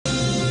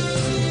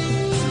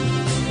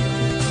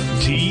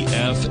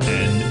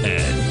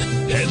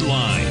TFNN.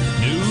 Headline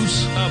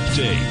News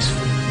Update.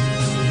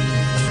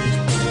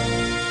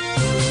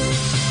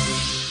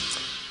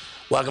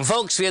 Welcome,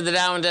 folks. We had the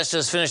Dow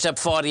Industrials finished up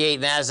 48,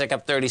 NASDAQ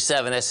up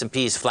 37,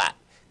 S&P's flat.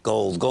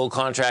 Gold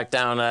contract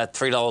down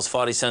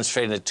 $3.40,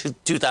 trading at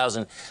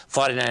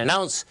 $2,049 an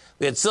ounce.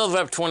 We had silver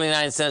up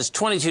 29 cents,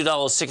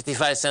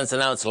 $22.65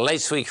 an ounce.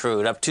 Light sweet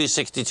crude up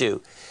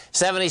 $2.62,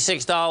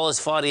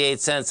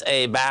 $76.48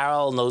 a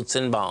barrel. Notes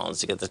and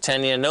bonds. You get the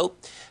 10-year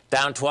note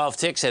down 12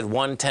 ticks at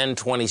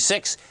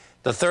 110.26.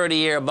 The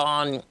 30-year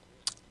bond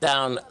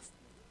down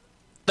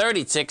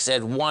 30 ticks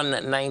at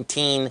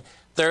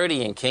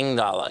 119.30. And King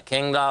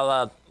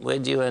Dollar,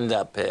 where'd you end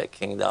up here?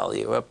 King Dollar,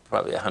 you were up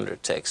probably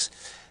 100 ticks.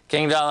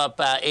 King Dollar up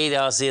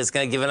 $8. See, it's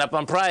going to give it up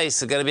on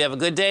price. It's going to have a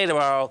good day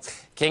tomorrow.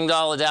 King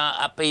Dollar down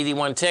up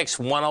 81 ticks,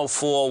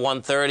 104,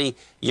 130.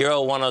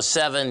 Euro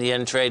 107.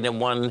 Yen trading at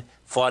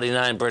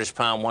 149. British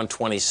pound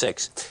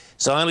 126.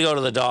 So I'm going to go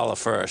to the dollar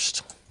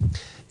first.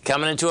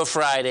 Coming into a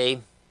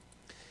Friday,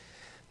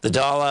 the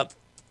dollar,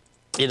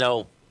 you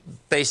know,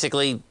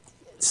 basically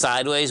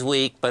sideways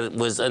weak, but it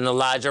was in the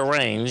larger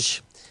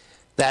range.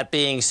 That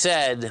being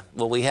said,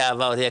 what we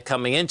have out here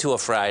coming into a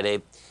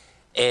Friday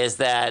is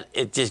that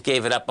it just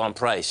gave it up on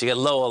price. You get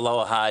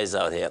lower highs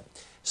out here.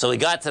 So we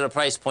got to the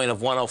price point of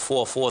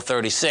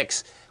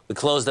 104.436. We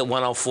closed at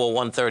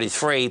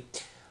 104.133.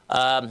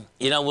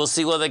 You know, we'll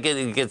see whether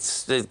it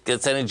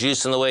gets any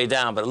juice on the way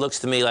down, but it looks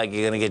to me like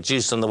you're going to get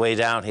juice on the way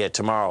down here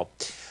tomorrow.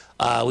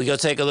 We go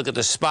take a look at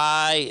the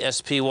SPY,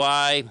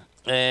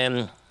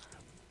 and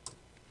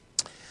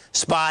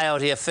SPY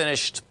out here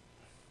finished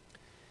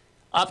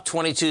up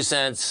 22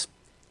 cents.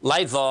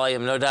 Light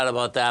volume, no doubt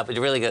about that, but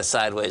you really got a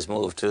sideways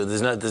move, too.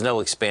 There's no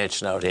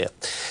expansion out here.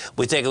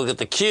 We take a look at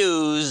the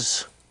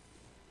Qs.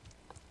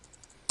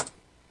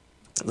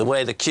 The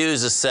way the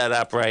Qs is set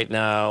up right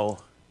now,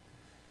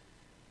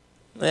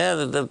 yeah,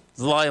 the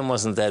volume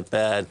wasn't that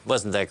bad.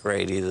 Wasn't that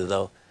great either,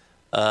 though.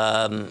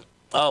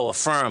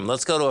 Affirm.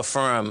 Let's go to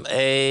Affirm.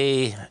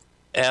 AFRM.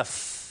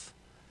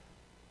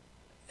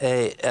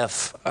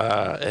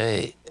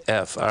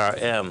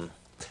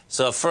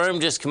 So Affirm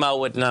just come out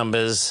with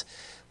numbers.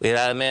 We had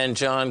our man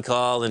John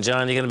call, and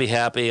John, you're going to be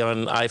happy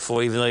on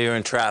I-4 even though you're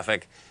in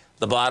traffic.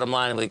 The bottom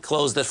line, we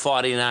closed at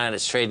 49.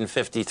 It's trading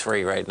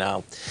 53 right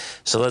now.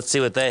 So let's see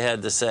what they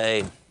had to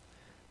say.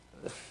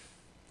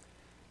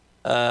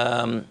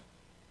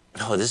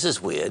 This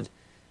is weird.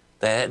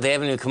 They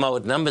haven't even come out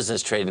with numbers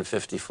that's trading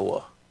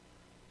 54.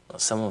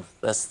 Well,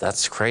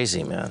 that's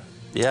crazy, man.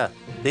 Yeah,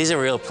 these are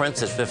real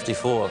prints at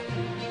 54.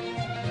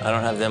 I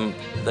don't have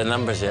the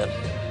numbers yet.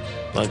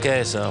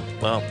 Okay, so,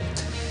 well,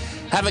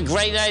 have a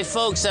great night,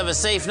 folks. Have a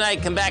safe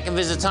night. Come back and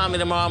visit Tommy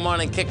tomorrow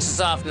morning. Kicks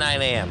us off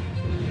 9 a.m.